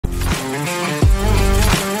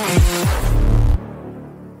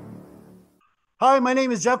Hi, my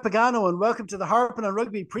name is Jeff Pagano, and welcome to the Harping on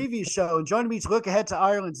Rugby preview show. And joining me to look ahead to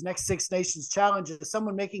Ireland's next Six Nations challenge is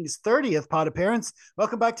someone making his 30th pod appearance.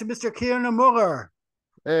 Welcome back to Mr. Cian Muller.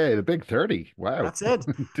 Hey, the big 30. Wow. That's it.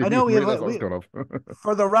 I Didn't know even we have realize that was we going up.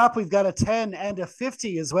 for the wrap, we've got a 10 and a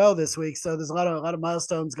 50 as well this week. So there's a lot of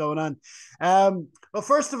milestones going on. Well,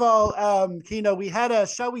 first of all, Kino, we had a,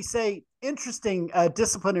 shall we say, interesting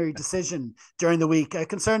disciplinary decision during the week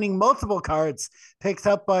concerning multiple cards picked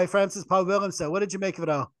up by Francis Paul Willemse. What did you make of it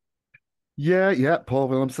all? Yeah, Paul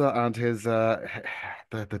Willemse and his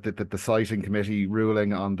the citing committee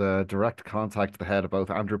ruling on the direct contact to the head of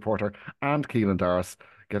both Andrew Porter and Keelan Darras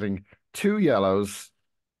getting two yellows,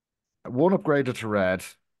 one upgraded to red,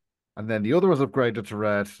 and then the other was upgraded to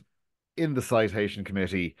red in the citation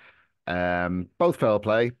committee. Both foul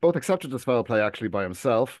play, both accepted as foul play actually by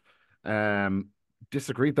himself. Um,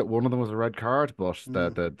 Disagreed that one of them was a red card, but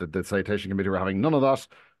Mm, the citation committee were having none of that.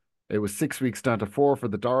 It was 6 weeks down to four for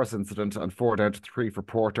the Doris incident and four down to three for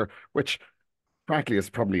Porter, which frankly is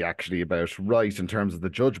probably actually about right in terms of the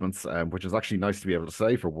judgments, which is actually nice to be able to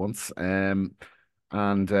say for once. And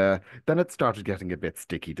then it started getting a bit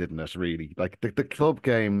sticky, didn't it? Really, like the club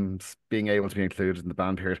games being able to be included in the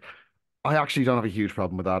ban period. I actually don't have a huge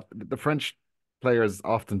problem with that. The French players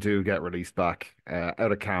often do get released back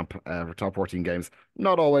out of camp for top 14 games.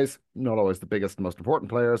 Not always the biggest, most important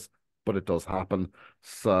players, but it does happen.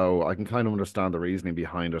 So I can kind of understand the reasoning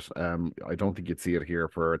behind it. I don't think you'd see it here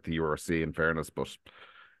for the URC in fairness, but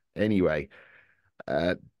anyway,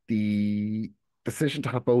 uh, the decision to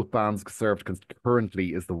have both bans served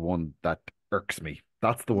concurrently is the one that irks me.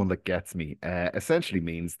 That's the one mm, that gets me. Essentially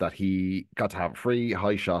means that he got to have a free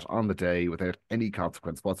high shot on the day without any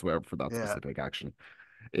consequence whatsoever for that yeah. specific action.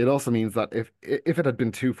 It also means that if it had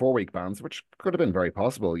been two 4 week bans, which could have been very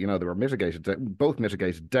possible, they were both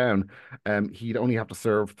mitigated down. He'd only have to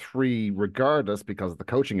serve three regardless because of the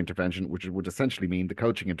coaching intervention, which would essentially mean the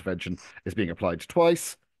coaching intervention is being applied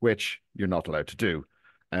twice, which you're not allowed to do.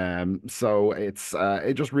 So it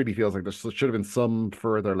just really feels like there should have been some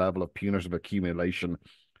further level of punitive accumulation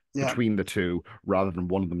Yeah. between the two, rather than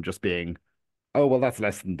one of them just being, oh well, that's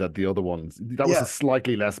less than the other ones. That was a Yeah.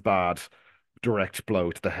 slightly less bad direct blow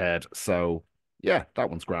to the head. So yeah, that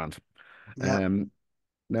one's grand. Yeah. Um,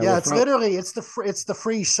 Now Yeah, if it's not, literally it's the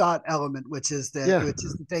free shot element, yeah, which is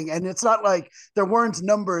the thing, and it's not like there weren't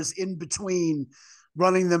numbers in between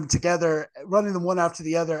running them together, running them one after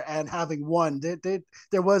the other, and having one. There's a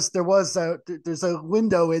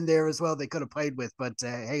window in there as well they could have played with, but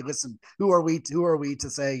hey, listen, who are we to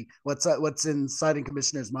say what's in citing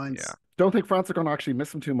commissioners' yeah. minds? Don't think France are going to actually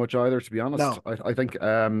miss him too much either, to be honest. No, I think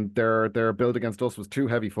their build against us was too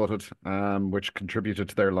heavy-footed, which contributed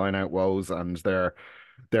to their line-out woes and their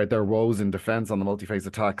woes in defence on the multi-phase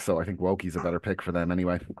attack. So I think Wokey's a better pick for them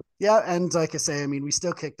anyway. yeah, and like I say, I mean, we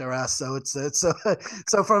still kicked their ass, so so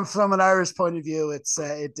from an Irish point of view, it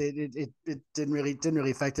didn't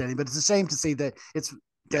really affect anything. But it's a shame to see that it's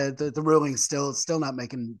Yeah, the ruling still not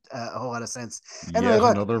making a whole lot of sense. Anyway, yet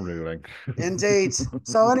look, another ruling. indeed.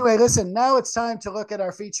 So anyway, listen, now it's time to look at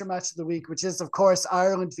our feature match of the week, which is, of course,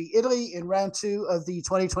 Ireland v Italy in round two of the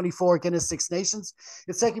 2024 Guinness Six Nations.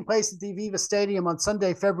 It's taking place at the Aviva Stadium on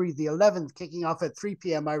Sunday, February the 11th, kicking off at 3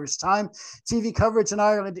 p.m. Irish time. TV coverage in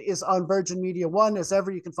Ireland is on Virgin Media One. As ever,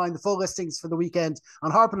 you can find the full listings for the weekend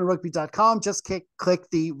on harpinonrugby.com. Just click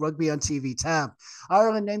the Rugby on TV tab.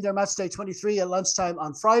 Ireland named their match day 23 at lunchtime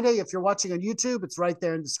on Friday. If you're watching on YouTube, it's right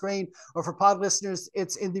there in the screen, or for pod listeners,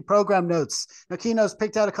 it's in the program notes. Now, Kino's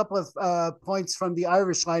picked out a couple of points from the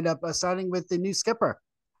Irish lineup, starting with the new skipper.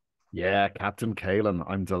 Yeah, Captain Kalen.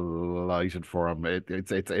 I'm delighted for him.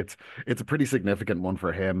 It's a pretty significant one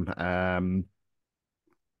for him.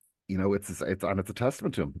 It's a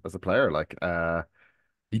testament to him as a player. Like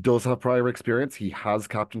he does have prior experience. He has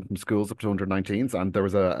captained from schools up to under 19s, and there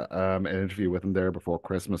was a an interview with him there before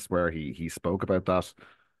Christmas where he spoke about that.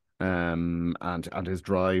 And his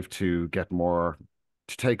drive to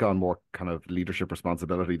take on more kind of leadership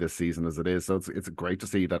responsibility this season as it is. So it's great to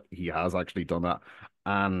see that he has actually done that,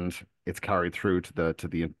 and it's carried through to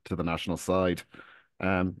the national side.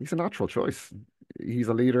 He's a natural choice. He's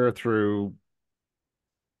a leader through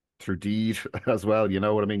deed as well. You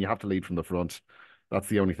know what I mean? You have to lead from the front. That's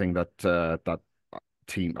the only thing that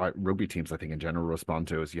rugby teams, I think in general, respond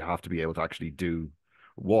to, is you have to be able to actually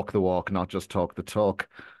walk the walk, not just talk the talk.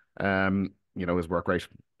 His work rate,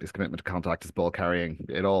 his commitment to contact, his ball carrying,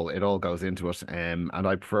 it all goes into it. And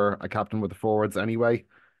I prefer a captain with the forwards anyway.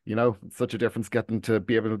 It's such a difference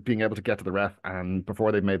being able to get to the ref and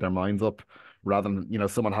before they've made their minds up, rather than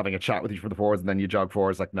someone having a chat with you for the forwards and then you jog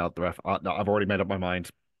forwards like, no, the ref, no, I've already made up my mind.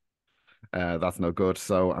 That's no good.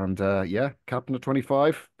 So, and yeah, captain of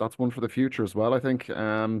 25. That's one for the future as well, I think.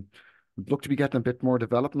 Look to be getting a bit more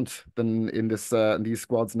development than in this in these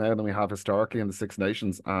squads now than we have historically in the Six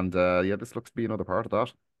Nations. And yeah, this looks to be another part of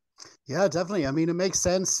that. Yeah, definitely. I mean, it makes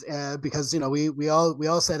sense because we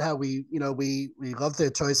all said how we love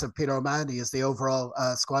the choice of Peter O'Mahony as the overall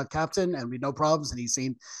squad captain, and we no problems. And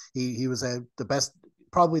he was the best,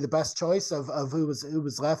 probably the best choice of who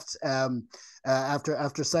was left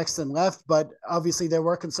after Sexton left. But obviously there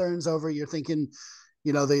were concerns over. You're thinking,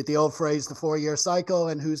 the old phrase, the 4-year cycle,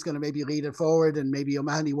 and who's going to maybe lead it forward, and maybe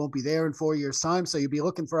O'Mahony won't be there in 4 years' time. So you'd be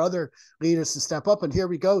looking for other leaders to step up. And here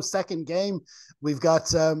we go, second game. We've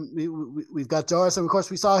got we've got Doris, and of course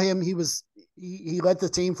we saw him. He led the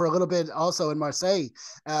team for a little bit also in Marseille,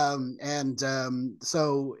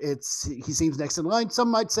 so he seems next in line. Some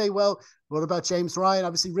might say, well, what about James Ryan?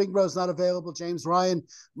 Obviously, Ringro's not available. James Ryan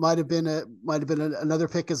might have been another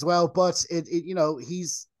pick as well, but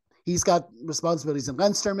he's got responsibilities in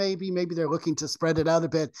Leinster. Maybe they're looking to spread it out a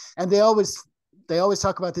bit, and they always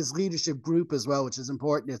talk about this leadership group as well, which is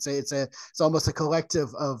important. It's almost a collective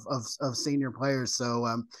of senior players.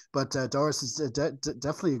 So, but Doris is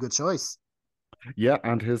definitely a good choice. Yeah,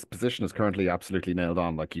 and his position is currently absolutely nailed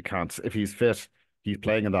on. Like you can't, if he's fit, he's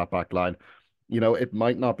playing in that back line. It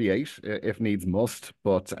might not be eight if needs must,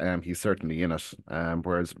 but he's certainly in it.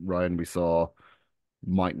 Whereas Ryan, we saw,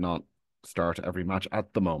 might not start every match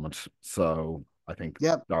at the moment. So I think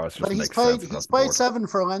Yeah, Doris but just he's makes played sense he's across the played board. seven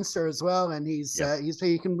for Leinster as well, and Yeah.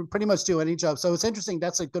 he can pretty much do any job. So it's interesting.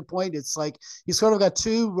 That's a good point. It's like he's sort of got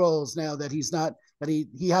two roles now that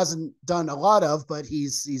he hasn't done a lot of, but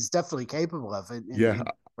he's definitely capable of it. Yeah,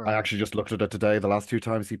 I actually just looked at it today. The last two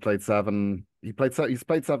times he played seven, he's played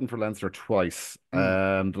seven for Leinster twice.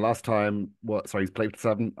 The last time, he's played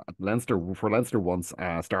seven at Leinster for Leinster once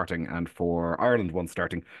starting, and for Ireland once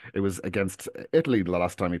starting. It was against Italy the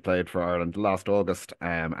last time he played for Ireland last August,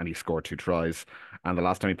 and he scored two tries. And the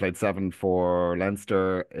last time he played seven for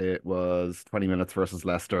Leinster, it was 20 minutes versus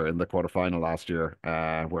Leicester in the quarterfinal last year,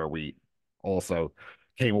 where we also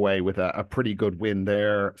came away with a pretty good win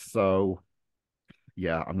there. So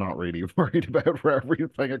yeah, I'm not really worried about wherever you're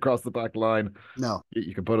playing across the back line. No,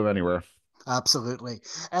 You can put him anywhere. absolutely.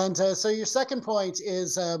 And so your second point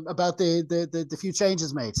is about the few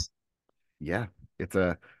changes made. Yeah, it's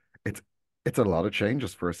a it's it's a lot of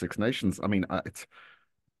changes for Six Nations. I mean, it's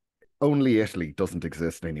only Italy doesn't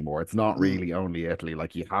exist anymore. It's not Mm, really only Italy.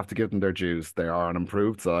 Like you have to give them their dues. They are an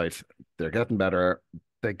improved side. They're getting better.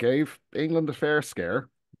 They gave England a fair scare.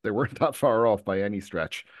 They weren't that far off by any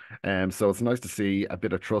stretch. So it's nice to see a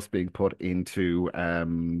bit of trust being put into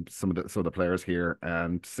some of the players here.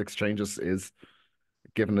 And six changes is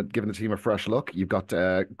giving the team a fresh look. You've got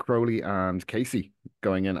Crowley and Casey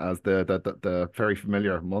going in as the very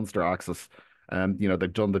familiar Munster axis.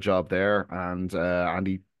 They've done the job there, and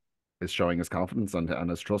Andy is showing his confidence and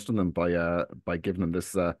his trust in them by giving them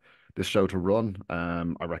this show to run.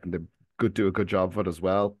 I reckon they could do a good job of it as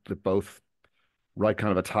well. They're both right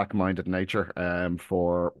kind of attack minded nature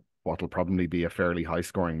for what'll probably be a fairly high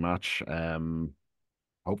scoring match.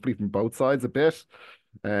 Hopefully from both sides a bit.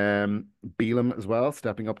 Beelum as well,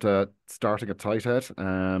 stepping up to starting at tight head.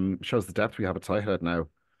 Shows the depth we have at tight head now.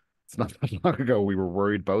 It's not that long ago we were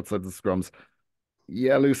worried both sides of the scrums.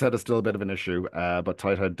 Yeah, loose head is still a bit of an issue, but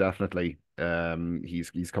tight head definitely.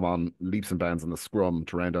 He's come on leaps and bounds in the scrum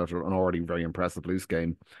to round out an already very impressive loose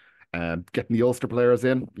game. Getting the Ulster players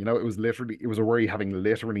in, it was a worry having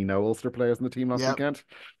literally no Ulster players in the team last yeah, weekend.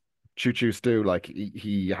 Choo Choo Stu, like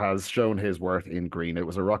he has shown his worth in green. It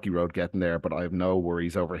was a rocky road getting there, but I have no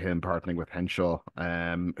worries over him partnering with Henshaw,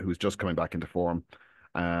 who's just coming back into form.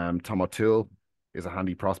 Tom O'Toole is a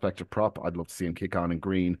handy prospect to prop. I'd love to see him kick on in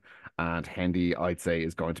green. And Hendy, I'd say,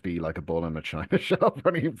 is going to be like a bull in a china shop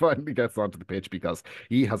when he finally gets onto the pitch because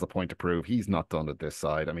he has a point to prove. He's not done at this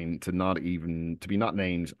side. I mean, to be not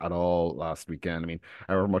named at all last weekend. I mean,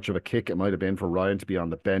 however much of a kick it might have been for Ryan to be on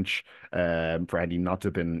the bench, for Hendy not to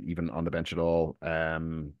have been even on the bench at all.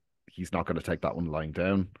 He's not going to take that one lying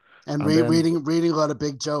down. and And then reading a lot of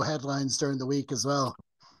Big Joe headlines during the week as well.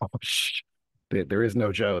 oh, there is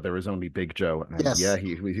no Joe. There is only Big Joe, and yeah, Yes,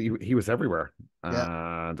 he was everywhere.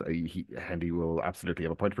 yeah, And Hendy will absolutely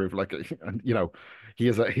have a point to prove. Like, and he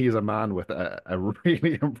is a man with a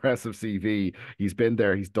really impressive CV. He's been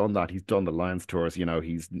there. He's done that. He's done the Lions tours.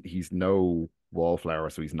 He's no wallflower,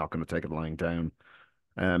 so he's not going to take it lying down.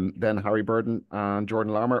 Then Harry Burden and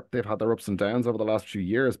Jordan Larmour, they've had their ups and downs over the last few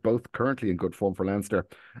years, both currently in good form for Leinster.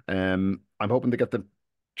 I'm hoping to get the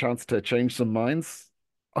chance to change some minds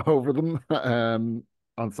over them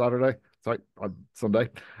on Saturday, sorry, on Sunday.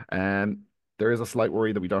 There is a slight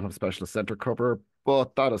worry that we don't have specialist centre cover,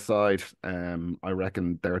 but that aside, I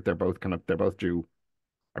reckon they're both they're both due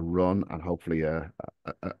a run and hopefully an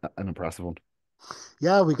impressive one.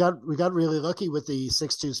 Yeah, we got really lucky with the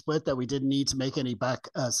 6-2 split that we didn't need to make any back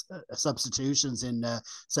substitutions in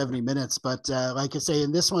 70 minutes. But like I say,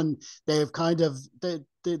 in this one, they've kind of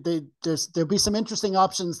there'll be some interesting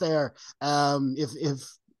options there. If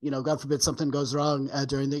God forbid something goes wrong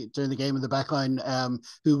during the game in the back line,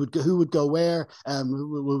 who would go where?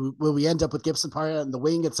 Will we end up with Gibson Park in the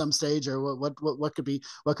wing at some stage, or what could be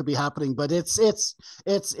happening? But it's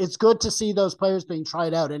good to see those players being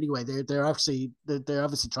tried out anyway. They're obviously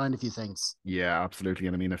trying a few things. Yeah, absolutely.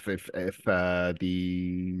 And I mean, if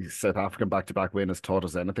the South African back-to-back win has taught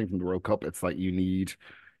us anything from the World Cup, it's like you need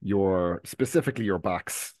specifically your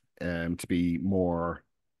backs to be more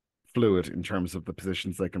fluid in terms of the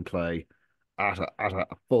positions they can play at a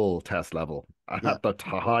full test level, and Yeah. at the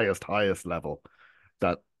highest level,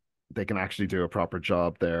 that they can actually do a proper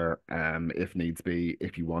job there, if needs be,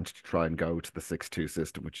 if you want to try and go to the 6-2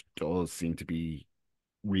 system, which does seem to be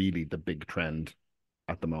really the big trend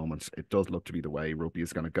at the moment. It does look to be the way rugby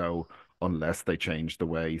is going to go unless they change the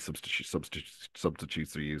way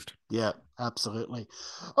substitutes are used. Yeah, absolutely.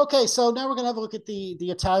 Okay, so now we're gonna have a look at the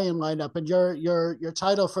Italian lineup, and your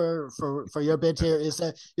title for your bid here is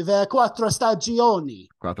Quattro Stagioni.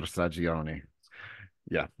 Quattro stagioni.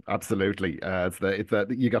 Yeah, absolutely. It's the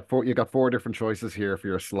you got four different choices here for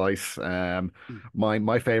your slice.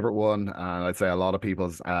 My favorite one, and I'd say a lot of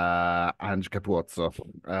people's, Ange Capuzzo.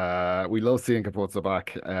 We love seeing Capuzzo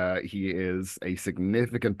back. He is a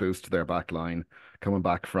significant boost to their back line, coming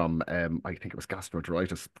back from I think it was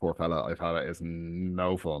gastroenteritis. Poor fella, I've had it. Is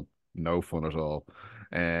no fun, no fun at all.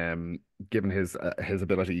 Um, Given his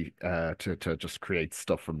ability to just create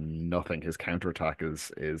stuff from nothing, his counterattack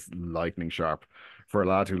is lightning sharp for a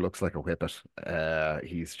lad who looks like a whippet.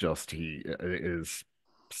 He is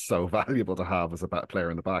so valuable to have as a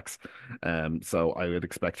player in the backs. So I would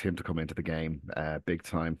expect him to come into the game big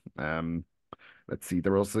time. Let's see.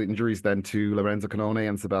 There were also injuries then to Lorenzo Canone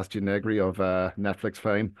and Sebastian Negri of Netflix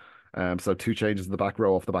fame. So two changes in the back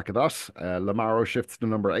row off the back of that. Lamaro shifts to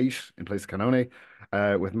number 8 in place of Canone,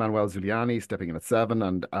 with Manuel Zuliani stepping in at 7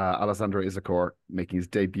 and Alessandro Isacor making his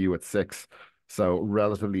debut at 6. So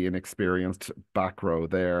relatively inexperienced back row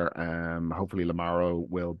there. Hopefully Lamaro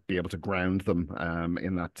will be able to ground them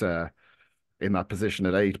in that position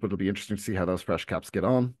at 8, but it'll be interesting to see how those fresh caps get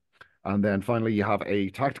on. And then finally, you have a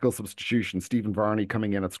tactical substitution, Stephen Varney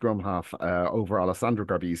coming in at scrum half over Alessandro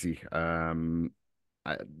Garbisi.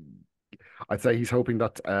 I, I'd say he's hoping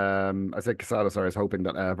that I'd say Casado, sorry, is hoping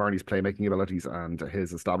that Varney's playmaking abilities and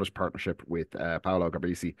his established partnership with Paolo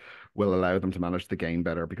Garbisi will allow them to manage the game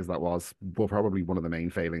better, because that was probably one of the main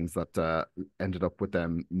failings that ended up with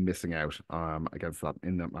them missing out against that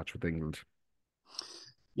in that match with England.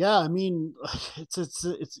 Yeah, I mean,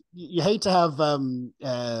 it's you hate to have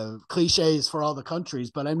cliches for all the countries,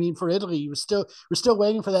 but I mean, for Italy, we're still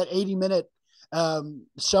waiting for that 80-minute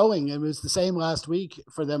showing. It was the same last week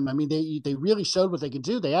for them. I mean, they really showed what they could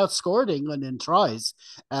do. They outscored England in tries,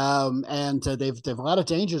 and they've a lot of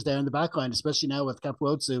dangers there in the back line, especially now with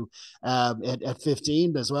Capuzzo at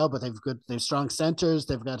 15 as well. But they've strong centers.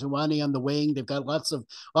 They've got Huani on the wing. They've got lots of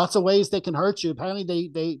ways they can hurt you. Apparently,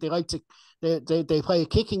 they like to they play a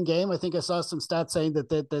kicking game. I think I saw some stats saying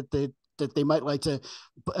that they might like to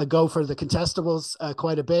go for the contestables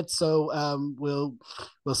quite a bit. So we'll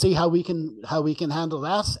see how we can handle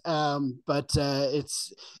that. But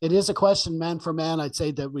it is a question man for man. I'd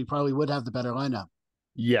say that we probably would have the better lineup.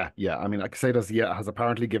 Yeah, yeah. I mean, like Casado, has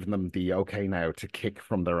apparently given them the okay now to kick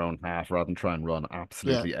from their own half rather than try and run Yeah.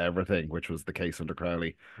 absolutely everything, which was the case under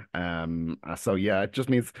Crowley. So yeah, it just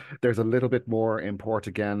means there's a little bit more import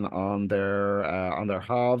again on their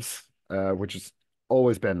halves, which has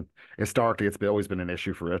always been historically always been an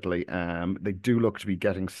issue for Italy. They do look to be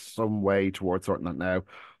getting some way towards sorting that now,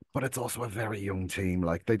 but it's also a very young team.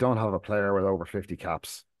 Like they don't have a player with over 50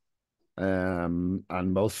 caps. And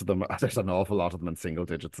most of them, there's an awful lot of them in single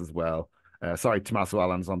digits as well. Sorry, Tommaso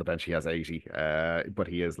Allen's on the bench. He has 80, but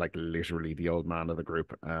he is like literally the old man of the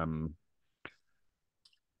group.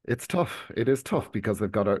 It's tough. It is tough because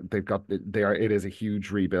it is a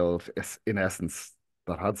huge rebuild in essence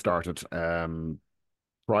that had started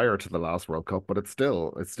prior to the last World Cup, but it's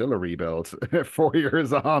still a rebuild 4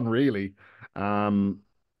 years on, really.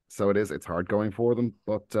 So it's hard going for them,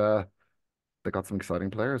 but they got some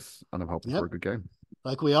exciting players, and I'm hoping for Yep. a good game.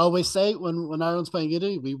 Like we always say when Ireland's playing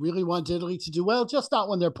Italy, we really want Italy to do well, just not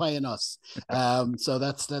when they're playing us. So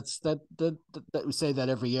that we say that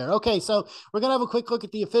every year. Okay, so we're gonna have a quick look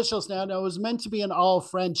at the officials now. Now it was meant to be an all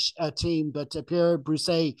French team, but Pierre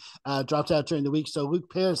Brousset dropped out during the week, so Luke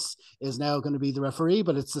Pearce is now going to be the referee.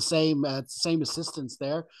 But it's the same assistants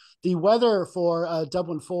there. The weather for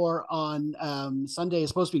Dublin 4 on Sunday is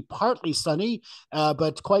supposed to be partly sunny,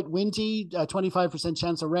 but quite windy. 25%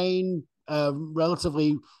 chance of rain.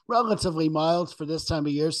 Relatively mild for this time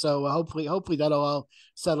of year. So hopefully that'll all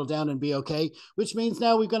settle down and be okay. Which means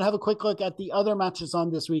now we're going to have a quick look at the other matches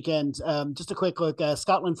on this weekend. Just a quick look: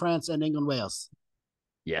 Scotland, France, and England, Wales.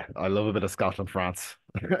 Yeah, I love a bit of Scotland, France.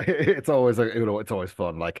 It's always it's always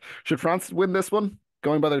fun. Like, should France win this one?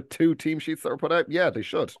 Going by the two team sheets that were put out, yeah, they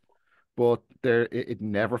should. But it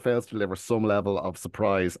never fails to deliver some level of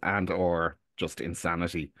surprise and or just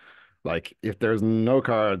insanity. Like, if there's no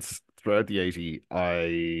cards throughout the 80,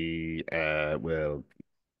 I will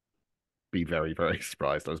be very, very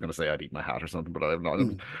surprised. I was going to say I'd eat my hat or something, but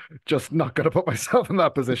I'm just not going to put myself in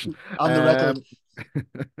that position. On the record.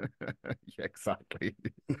 Yeah, exactly.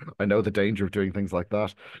 I know the danger of doing things like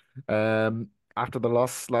that. After the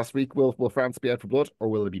loss last week, will France be out for blood, or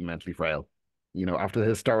will it be mentally frail? You know, after the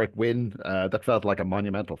historic win, that felt like a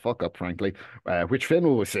monumental fuck up, frankly. Which Finn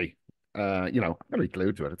will we see? I'm going to be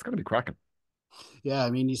glued to it. It's going to be cracking. Yeah, I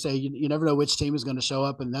mean, you say you never know which team is going to show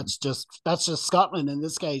up, and that's just Scotland in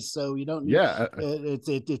this case. So you don't. Yeah,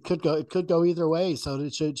 it could go either way. So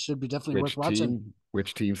it should be definitely worth watching.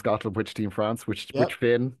 Which team Scotland? Which team France? Which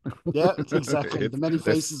Finn? Yeah, exactly. The many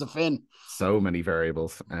faces of Finn. So many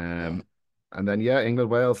variables. And then England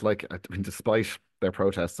Wales. Like, I mean, despite their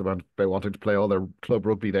protests about they wanting to play all their club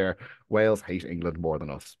rugby there, Wales hate England more than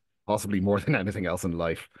us. Possibly more than anything else in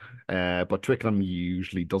life. But Twickenham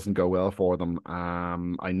usually doesn't go well for them.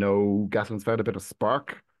 I know Gatland's found a bit of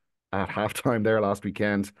spark at halftime there last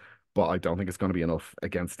weekend, but I don't think it's going to be enough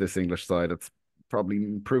against this English side. It's probably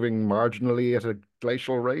improving marginally at a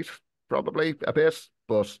glacial rate, probably a bit.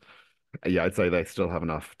 But yeah, I'd say they still have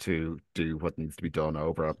enough to do what needs to be done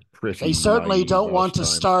over a pretty. They certainly don't want to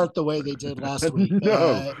start the way they did last week.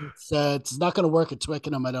 No, it's not going to work at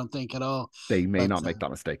Twickenham, I don't think at all. They may not make that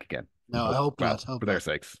mistake again. No, I hope not. For their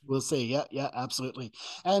sakes. We'll see. Yeah, absolutely.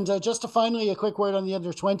 And just to finally, a quick word on the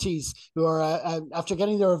under-20s, who are, after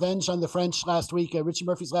getting their revenge on the French last week, Richie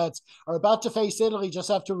Murphy's lads are about to face Italy just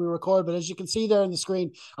after we record. But as you can see there on the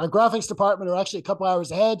screen, our graphics department are actually a couple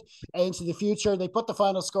hours ahead into the future. They put the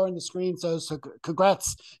final score on the screen. So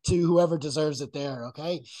congrats to whoever deserves it there.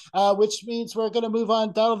 Okay. Which means we're going to move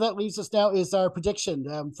on. That leaves us now is our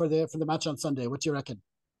prediction for the match on Sunday. What do you reckon?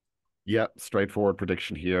 Yeah, straightforward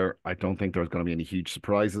prediction here. I don't think there's going to be any huge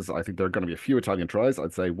surprises. I think there are going to be a few Italian tries.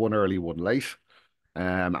 I'd say one early, one late.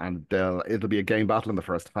 And it'll be a game battle in the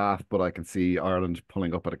first half, but I can see Ireland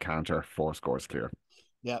pulling up at a counter, 4 scores clear.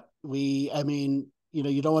 Yeah, I mean,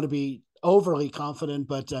 you don't want to be overly confident,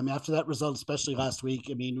 but after that result, especially last week,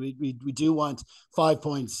 I mean, we do want 5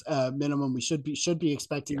 points minimum. We should be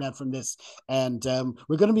expecting that from this, and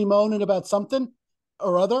we're going to be moaning about something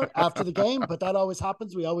or other after the game, but that always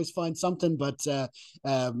happens. We always find something, but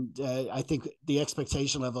I think the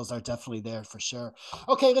expectation levels are definitely there for sure.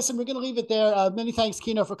 Okay, listen, we're going to leave it there. Many thanks,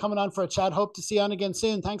 Kino, for coming on for a chat. Hope to see you on again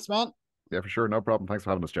soon. Thanks, man. Yeah, for sure. No problem. Thanks for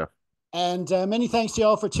having us, Jeff. And many thanks to you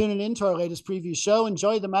all for tuning in to our latest preview show.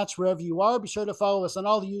 Enjoy the match wherever you are. Be sure to follow us on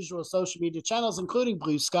all the usual social media channels, including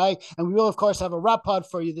Blue Sky. And we will, of course, have a wrap pod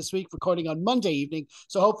for you this week, recording on Monday evening.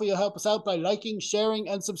 So hopefully you'll help us out by liking, sharing,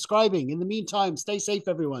 and subscribing. In the meantime, stay safe,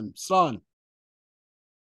 everyone. Slán.